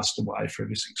a faster way through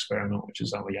this experiment, which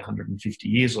is only 150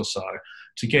 years or so,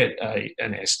 to get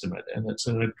an estimate. And it's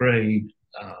an agreed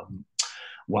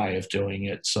way of doing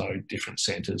it, so different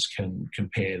centres can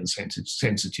compare the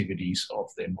sensitivities of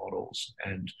their models.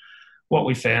 And what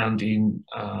we found in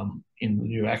the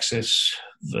new Access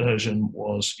version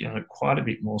was, quite a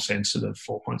bit more sensitive,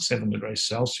 4.7 degrees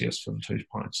Celsius for the 2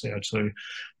 point CO2,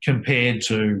 compared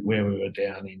to where we were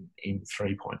down in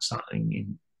 3 point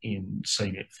something in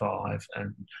CMIP 5,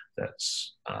 and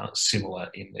that's similar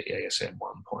in the ESM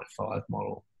 1.5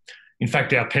 model. In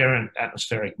fact, our parent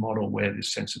atmospheric model, where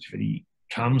this sensitivity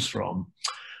comes from,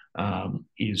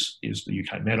 is the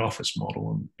UK Met Office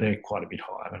model, and they're quite a bit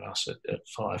higher than us at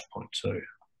 5.2.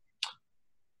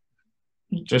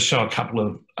 Just show a couple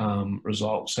of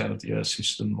results out of the Earth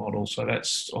system model. So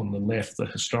that's on the left, the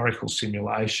historical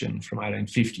simulation from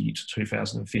 1850 to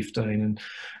 2015. And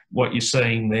what you're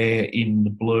seeing there in the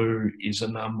blue is a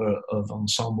number of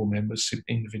ensemble members,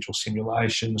 individual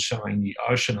simulations showing the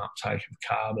ocean uptake of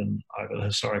carbon over the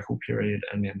historical period.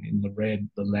 And then in the red,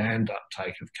 the land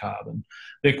uptake of carbon.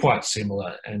 They're quite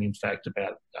similar, and in fact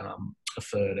about a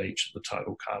third each of the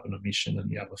total carbon emission, and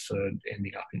the other third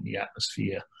ending up in the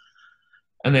atmosphere.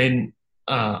 And then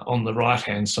on the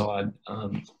right-hand side,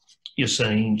 you're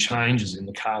seeing changes in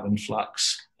the carbon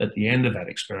flux at the end of that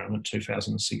experiment,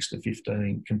 2006 to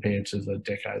 15, compared to the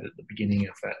decade at the beginning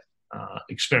of that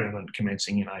experiment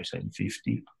commencing in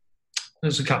 1850.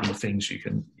 There's a couple of things you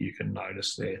can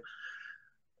notice there.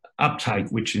 Uptake,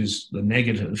 which is the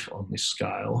negative on this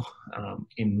scale,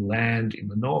 in land in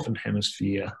the Northern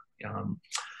Hemisphere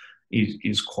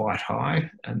is quite high,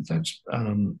 and that's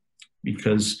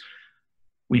because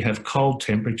we have cold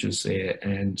temperatures there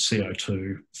and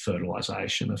CO2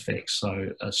 fertilisation effects. So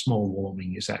a small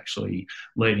warming is actually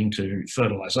leading to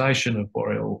fertilisation of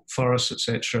boreal forests,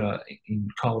 etc., in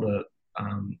colder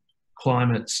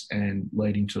climates, and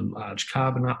leading to large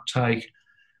carbon uptake.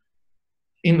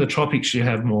 In the tropics, you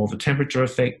have more of a temperature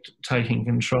effect taking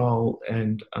control,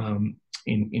 and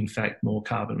in fact, more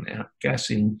carbon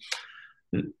outgassing.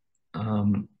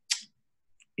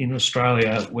 In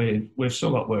Australia, we've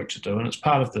still got work to do, and it's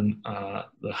part of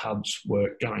the Hub's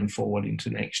work going forward into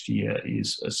next year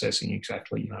is assessing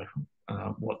exactly,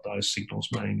 what those signals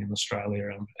mean in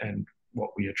Australia and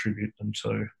what we attribute them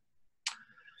to.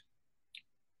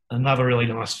 Another really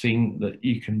nice thing that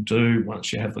you can do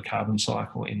once you have the carbon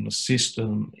cycle in the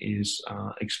system is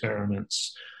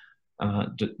experiments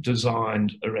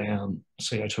designed around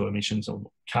CO2 emissions or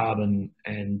carbon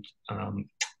and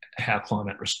how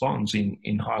climate responds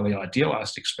in highly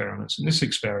idealised experiments. In this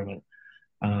experiment,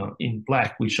 in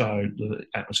black, we showed the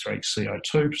atmospheric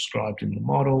CO2 prescribed in the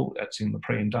model. That's in the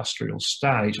pre-industrial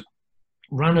state.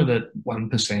 Run it at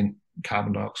 1%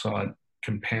 carbon dioxide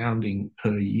compounding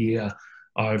per year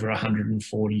over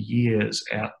 140 years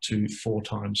out to 4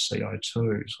 times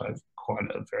CO2, so quite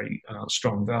a very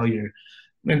strong value.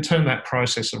 Then turn that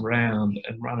process around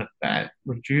and run it back,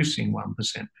 reducing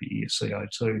 1% per year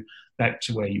CO2 back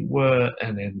to where you were,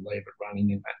 and then leave it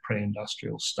running in that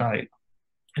pre-industrial state.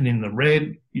 And in the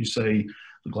red, you see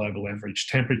the global average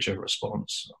temperature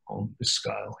response on this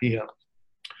scale here.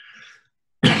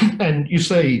 And you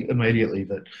see immediately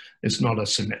that it's not a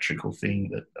symmetrical thing,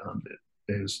 that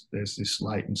there's this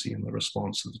latency in the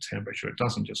response of the temperature. It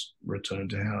doesn't just return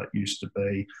to how it used to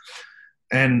be.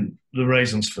 And the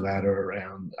reasons for that are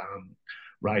around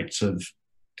rates of,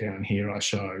 down here I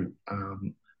show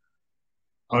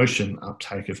ocean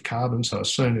uptake of carbon. So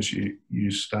as soon as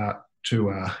you start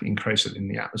to increase it in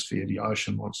the atmosphere, the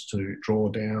ocean wants to draw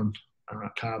down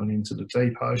carbon into the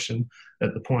deep ocean.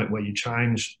 At the point where you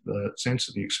change the sense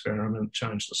of the experiment,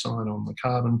 change the sign on the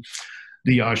carbon,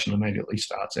 the ocean immediately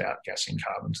starts outgassing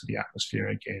carbon to the atmosphere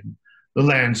again. The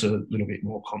land's a little bit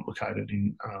more complicated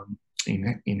in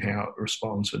how it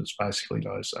responds, but it's basically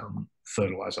those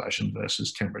fertilisation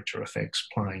versus temperature effects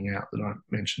playing out that I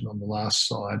mentioned on the last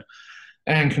slide.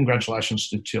 And congratulations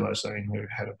to Tilozine, who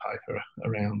had a paper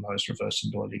around those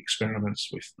reversibility experiments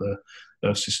with the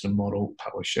Earth system model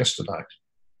published yesterday.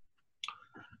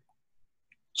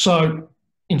 So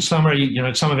in summary,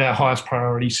 some of our highest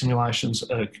priority simulations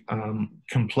are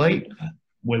complete.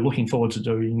 We're looking forward to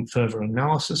doing further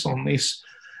analysis on this.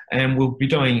 And we'll be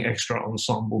doing extra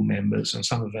ensemble members and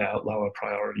some of our lower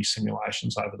priority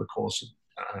simulations over the course of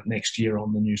next year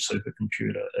on the new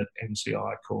supercomputer at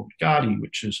NCI called Gardi,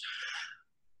 which is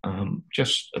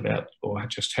just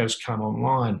has come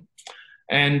online.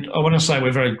 And I want to say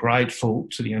we're very grateful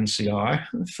to the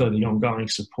NCI for the ongoing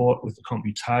support with the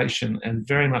computation, and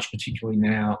very much particularly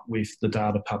now with the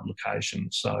data publication.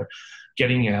 So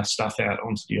getting our stuff out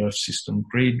onto the Earth System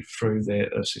Grid through their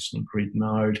Earth System Grid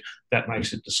node, that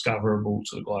makes it discoverable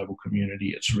to the global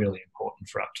community. It's really important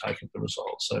for uptake of the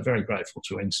results. So very grateful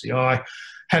to NCI.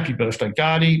 Happy birthday,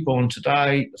 Gardi, born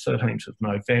today, the 13th of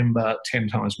November, 10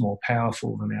 times more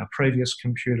powerful than our previous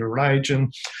computer Ragen,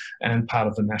 and part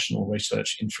of the National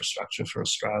Research Infrastructure for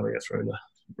Australia through the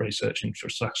Research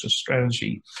Infrastructure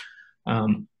Strategy.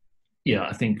 Yeah,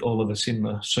 I think all of us in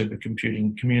the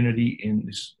supercomputing community in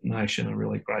this nation are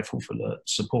really grateful for the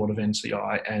support of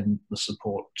NCI and the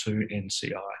support to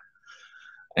NCI.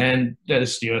 And that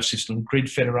is the Earth System Grid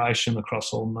Federation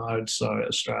across all nodes, so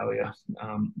Australia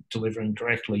delivering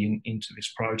directly into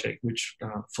this project, which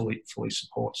fully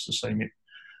supports the CMIP.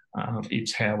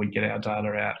 It's how we get our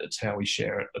data out, it's how we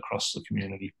share it across the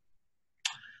community.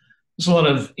 There's a lot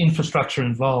of infrastructure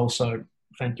involved, so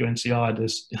thank you, NCI.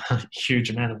 There's a huge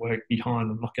amount of work behind.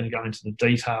 I'm not going to go into the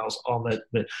details of it,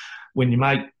 but when you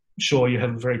make sure you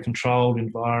have a very controlled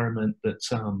environment that's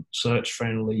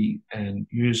search-friendly and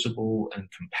usable and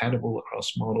compatible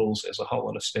across models, there's a whole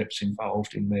lot of steps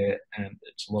involved in there, and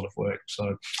it's a lot of work.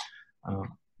 So,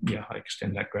 yeah, I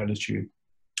extend that gratitude.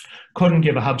 Couldn't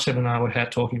give a Hub seminar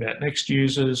without talking about next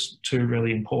users, two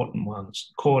really important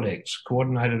ones. CORDEX,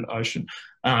 Coordinated Ocean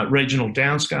Regional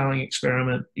Downscaling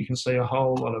Experiment. You can see a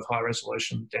whole lot of high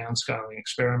resolution downscaling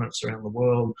experiments around the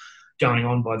world going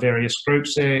on by various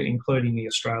groups there, including the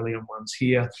Australian ones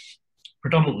here,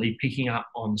 predominantly picking up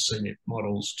on CMIP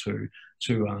models to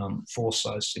force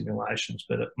those simulations,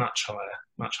 but at much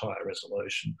higher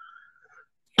resolution.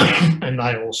 And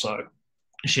they also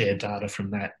share data from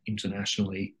that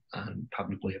internationally and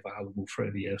publicly available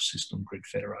through the Earth System Grid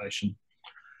Federation.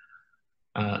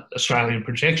 Australian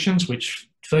projections, which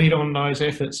feed on those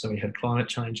efforts. So we had climate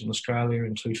change in Australia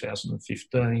in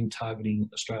 2015, targeting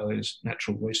Australia's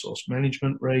natural resource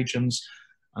management regions,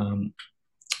 and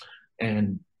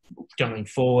going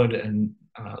forward and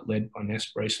led by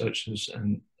NESP researchers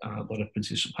and a lot of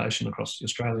participation across the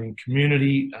Australian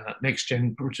community. Next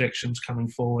gen projections coming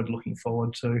forward, looking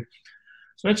forward to.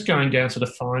 So that's going down to the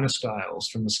finer scales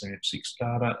from the SAMP6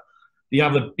 data. The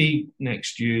other big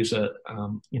next user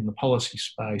in the policy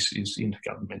space is the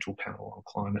Intergovernmental Panel on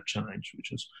Climate Change, which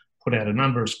has put out a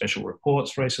number of special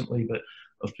reports recently, but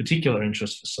of particular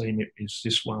interest for CMIP is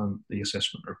this one, the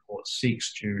Assessment Report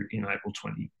 6, due in April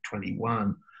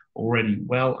 2021, already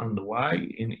well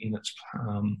underway in its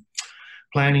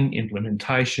planning,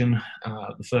 implementation.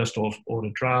 The first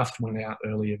order draft went out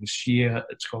earlier this year.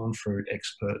 It's gone through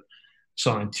expert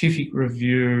scientific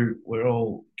review. We're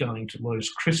all going to lose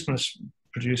Christmas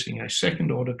producing a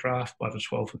second order draft by the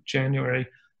 12th of January.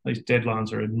 These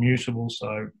deadlines are immutable,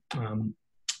 so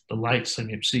the late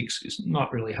CMIP 6 is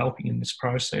not really helping in this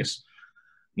process.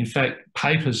 In fact,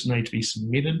 papers need to be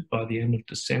submitted by the end of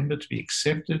December to be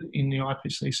accepted in the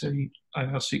IPCC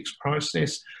AR6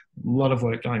 process. A lot of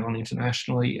work going on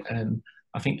internationally, and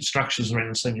I think the structures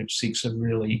around CMIP 6 are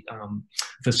really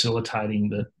facilitating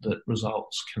that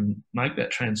results can make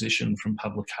that transition from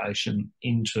publication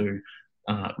into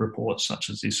reports such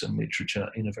as this and literature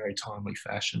in a very timely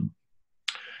fashion.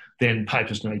 Then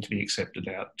papers need to be accepted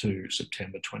out to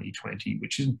September 2020,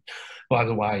 which is, by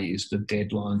the way, is the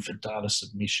deadline for data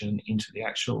submission into the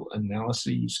actual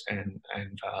analyses and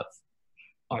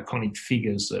iconic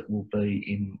figures that will be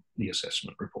in the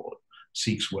assessment report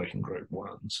 6 working group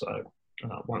 1. So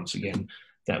once again,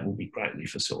 that will be greatly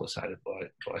facilitated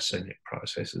by CMIP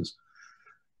processes.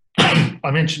 I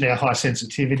mentioned our high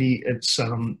sensitivity. It's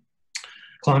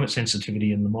climate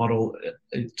sensitivity in the model.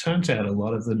 It turns out a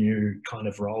lot of the new kind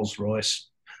of Rolls-Royce,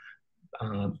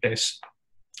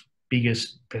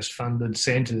 biggest, best funded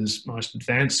centres, most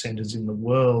advanced centres in the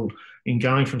world, in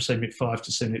going from CMIP 5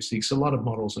 to CMIP 6, a lot of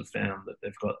models have found that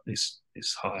they've got this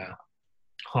higher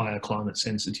climate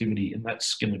sensitivity, and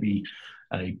that's going to be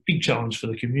a big challenge for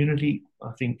the community,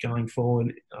 I think, going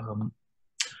forward.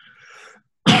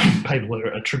 People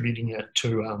are attributing it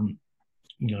to,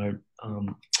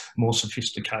 more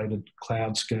sophisticated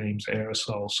cloud schemes,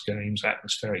 aerosol schemes,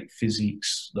 atmospheric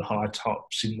physics, the high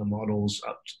tops in the models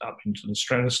up into the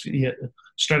stratosphere,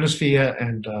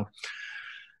 and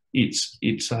it's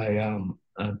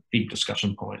a big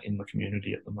discussion point in the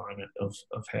community at the moment of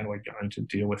how we're going to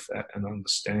deal with that and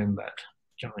understand that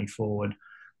going forward.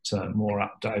 So more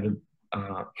updated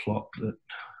plot that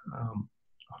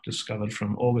I discovered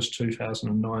from August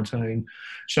 2019,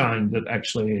 showing that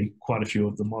actually quite a few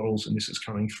of the models, and this is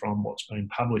coming from what's been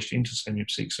published into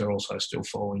CMIP6, are also still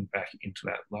falling back into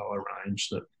that lower range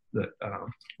that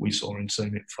we saw in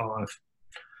CMIP5.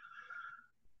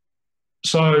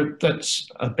 So that's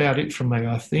about it from me,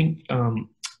 I think.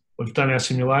 We've done our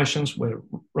simulations. We're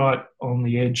right on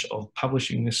the edge of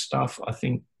publishing this stuff. I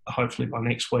think hopefully by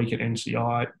next week at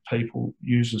NCI, people,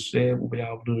 users there, will be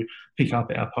able to pick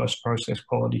up our post-process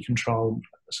quality controlled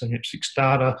CMIP6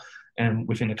 data, and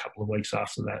within a couple of weeks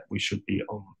after that, we should be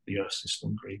on the Earth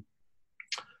system grid.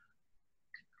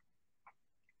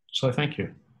 So thank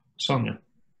you. Sonia.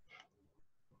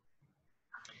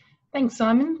 Thanks,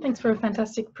 Simon. Thanks for a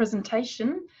fantastic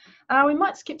presentation. We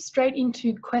might skip straight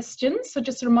into questions. So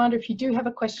just a reminder, if you do have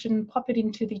a question, pop it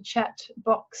into the chat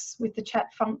box with the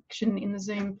chat function in the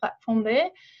Zoom platform there.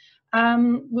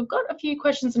 We've got a few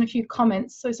questions and a few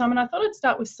comments. So Simon, I thought I'd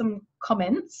start with some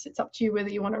comments. It's up to you whether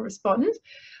you want to respond.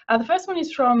 The first one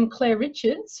is from Claire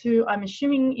Richards, who I'm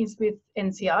assuming is with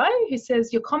NCI, who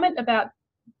says, your comment about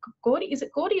Gaudy, is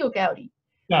it Gaudy or Gaudy?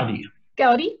 Gaudy.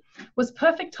 Gaudy was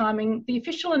perfect timing. The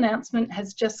official announcement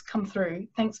has just come through.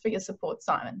 Thanks for your support,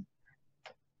 Simon.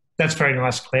 That's very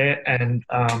nice, Claire. And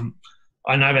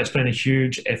I know that's been a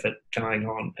huge effort going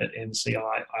on at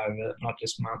NCI over not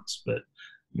just months, but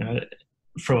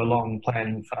through a long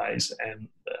planning phase. And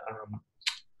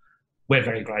we're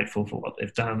very grateful for what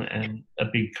they've done, and a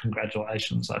big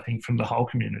congratulations, I think, from the whole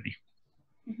community.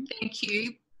 Thank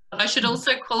you. I should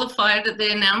also qualify that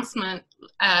the announcement,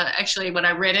 actually when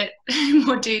I read it in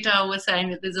more detail, was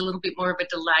saying that there's a little bit more of a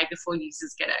delay before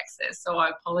users get access, so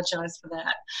I apologise for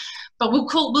that. But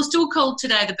we'll still call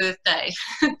today the birthday.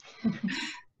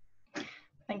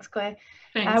 Thanks, Claire.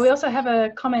 Thanks. We also have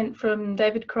a comment from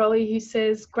David Crowley, who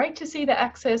says, great to see the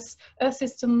Access Earth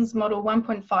Systems Model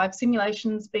 1.5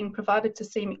 simulations being provided to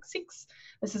CMIP6.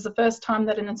 This is the first time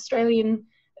that an Australian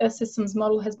Earth Systems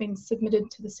model has been submitted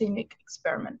to the CMIP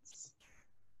experiments.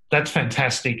 That's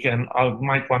fantastic, and I'll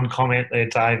make one comment there,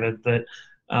 David, that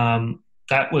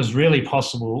that was really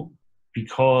possible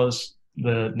because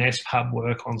the NESP Hub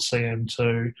work on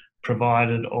CM2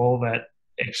 provided all that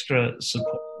extra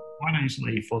support quite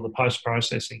easily for the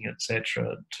post-processing,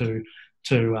 etc., to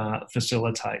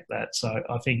facilitate that. So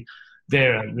I think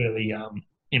they're a really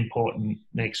important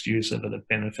next user that have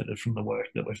benefited from the work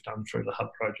that we've done through the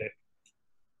Hub project.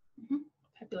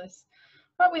 Fabulous.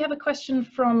 Right, we have a question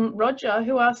from Roger,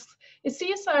 who asks, is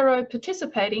CSIRO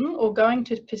participating or going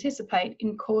to participate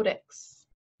in Cordex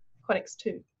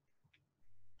 2?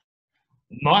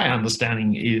 My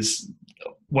understanding is,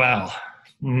 well,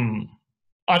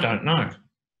 I don't know.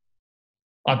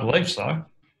 I believe so.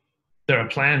 There are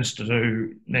plans to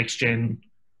do next-gen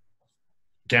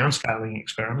downscaling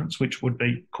experiments, which would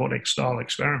be Cordex-style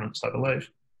experiments, I believe.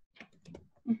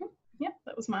 Yep,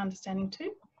 that was my understanding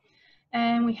too.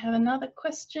 And we have another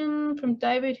question from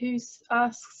David, who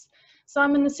asks,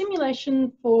 Simon, the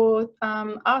simulation for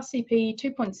RCP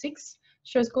 2.6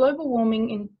 shows global warming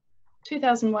in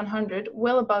 2100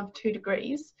 well above 2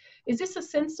 degrees. Is this a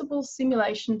sensible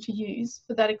simulation to use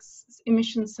for that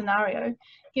emission scenario,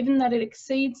 given that it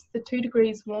exceeds the 2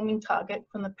 degrees warming target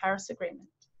from the Paris Agreement?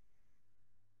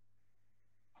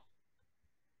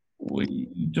 We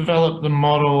develop the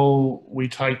model, we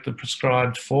take the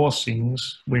prescribed forcings,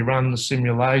 we run the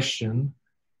simulation,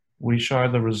 we show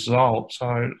the results.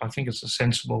 So I think it's a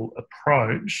sensible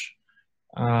approach.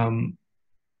 The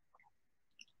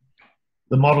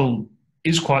model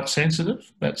is quite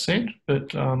sensitive, that said,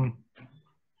 but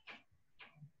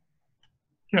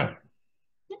yeah.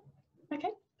 Okay,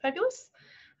 fabulous.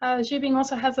 Zhubing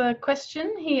also has a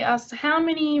question. He asks, how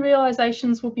many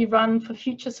realisations will be run for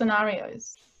future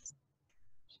scenarios?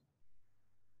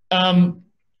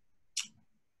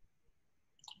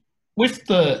 With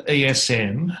the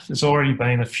ESM, there's already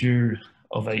been a few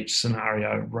of each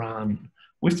scenario run.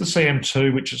 With the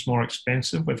CM2, which is more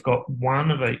expensive, we've got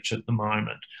one of each at the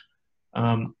moment.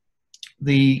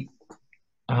 The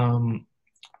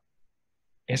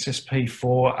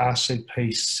SSP4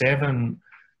 RCP7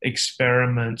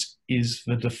 experiment is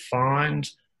the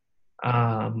defined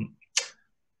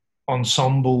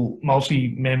ensemble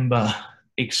multi-member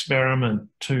experiment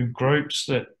to groups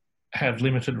that have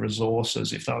limited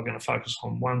resources. If they were going to focus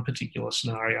on one particular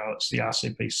scenario, it's the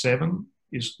RCP7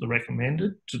 is the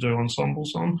recommended to do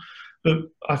ensembles on. But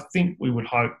I think we would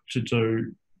hope to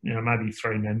do, maybe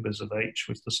 3 members of each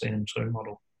with the CM2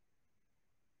 model.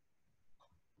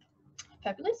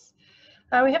 Fabulous.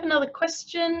 We have another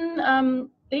question.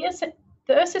 The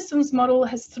The Earth Systems model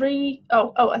has three,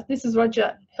 this is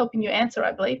Roger helping you answer,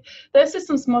 I believe. The Earth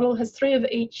Systems model has 3 of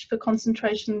each for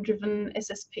concentration-driven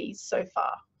SSPs so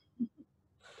far.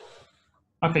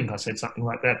 I think I said something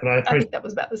like that, but I think that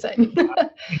was about the same.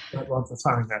 Everyone for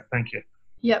saying that. Thank you.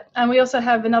 Yep, and we also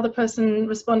have another person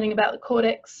responding about the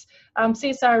Cordex.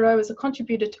 CSIRO is a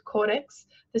contributor to Cordex.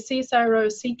 The CSIRO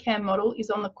CCAM model is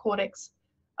on the Cordex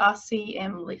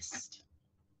RCM list.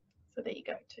 So there you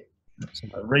go too. That's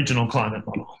a regional climate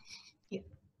model. Yeah.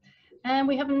 And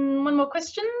we have one more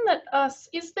question that asks,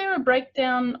 is there a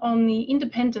breakdown on the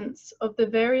independence of the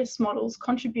various models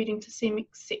contributing to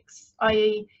CMIC6,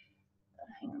 i.e.,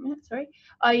 hang on a minute, sorry,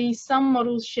 i.e. some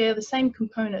models share the same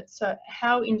components, so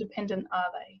how independent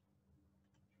are they?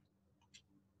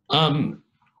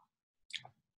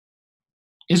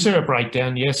 Is there a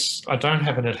breakdown? Yes, I don't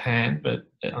have it at hand, but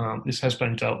this has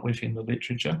been dealt with in the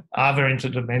literature. Are there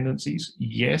interdependencies?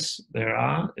 Yes, there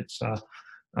are. It's a,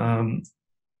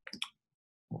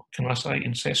 what can I say,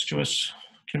 incestuous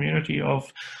community of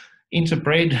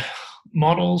interbred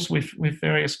models with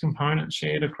various components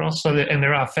shared across, so that, and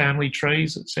there are family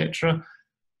trees, etc.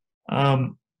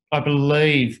 I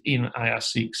believe in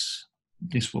AR6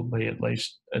 this will be at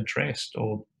least addressed,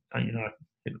 or you know,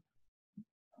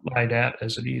 laid out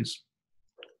as it is.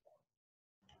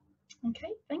 Okay,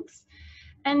 thanks.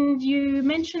 And you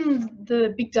mentioned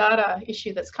the big data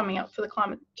issue that's coming up for the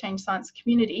climate change science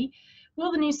community.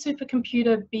 Will the new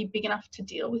supercomputer be big enough to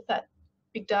deal with that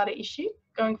big data issue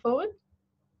going forward?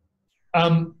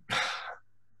 To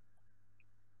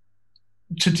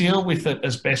deal with it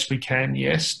as best we can,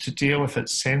 yes. To deal with it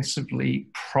sensibly,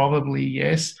 probably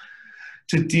yes.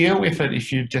 To deal with it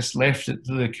if you've just left it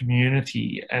to the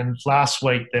community, and last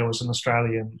week there was an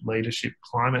Australian Leadership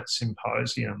Climate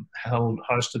Symposium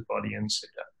hosted by the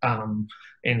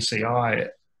NCI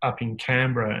up in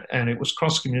Canberra, and it was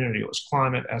cross-community. It was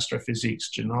climate, astrophysics,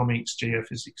 genomics,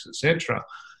 geophysics, etc.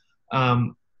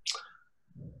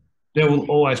 There will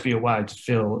always be a way to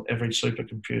fill every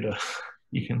supercomputer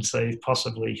you can see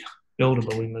possibly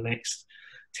buildable in the next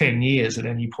 10 years at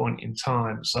any point in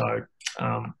time. So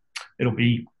it'll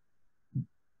be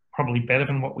probably better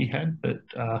than what we had, but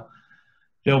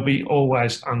there'll be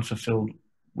always unfulfilled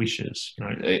wishes. You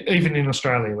know, even in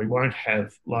Australia, we won't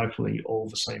have locally all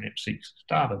the CMIP6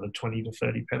 data, the 20 to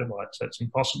 30 petabytes. That's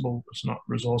impossible. It's not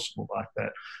resourceable like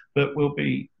that. But we'll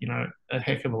be, you know, a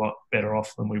heck of a lot better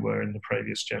off than we were in the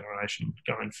previous generation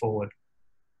going forward.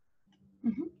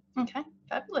 Mm-hmm. Okay,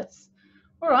 fabulous.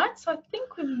 All right, so I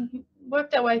think we've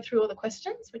worked our way through all the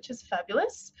questions, which is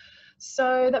fabulous.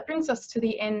 So that brings us to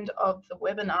the end of the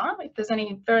webinar. If there's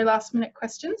any very last minute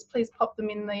questions, please pop them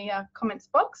in the comments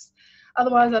box.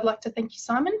 Otherwise, I'd like to thank you,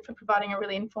 Simon, for providing a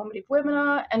really informative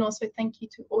webinar, and also thank you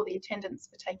to all the attendants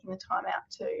for taking the time out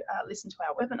to listen to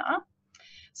our webinar.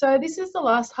 So this is the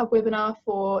last Hub webinar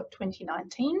for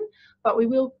 2019, but we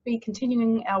will be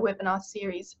continuing our webinar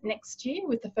series next year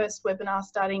with the first webinar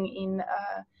starting in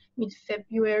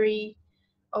mid-February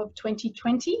of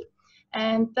 2020.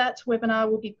 And that webinar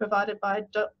will be provided by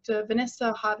Dr.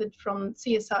 Vanessa Harvard from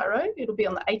CSIRO. It'll be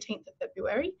on the 18th of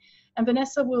February. And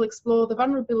Vanessa will explore the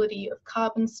vulnerability of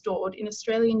carbon stored in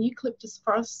Australian eucalyptus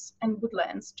forests and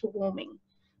woodlands to warming.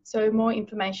 So more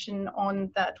information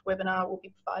on that webinar will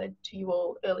be provided to you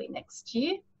all early next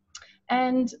year.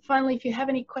 And finally, if you have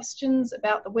any questions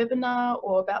about the webinar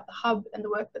or about the Hub and the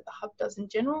work that the Hub does in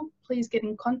general, please get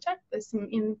in contact. There's some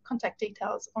contact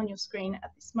details on your screen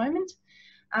at this moment.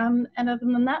 And other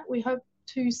than that, we hope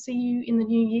to see you in the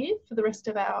new year for the rest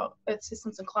of our Earth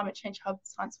Systems and Climate Change Hub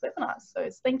science webinars. So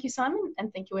thank you, Simon,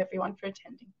 and thank you everyone for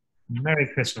attending. Merry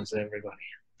Christmas, everybody.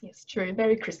 Yes, true.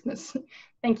 Merry Christmas.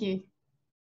 Thank you.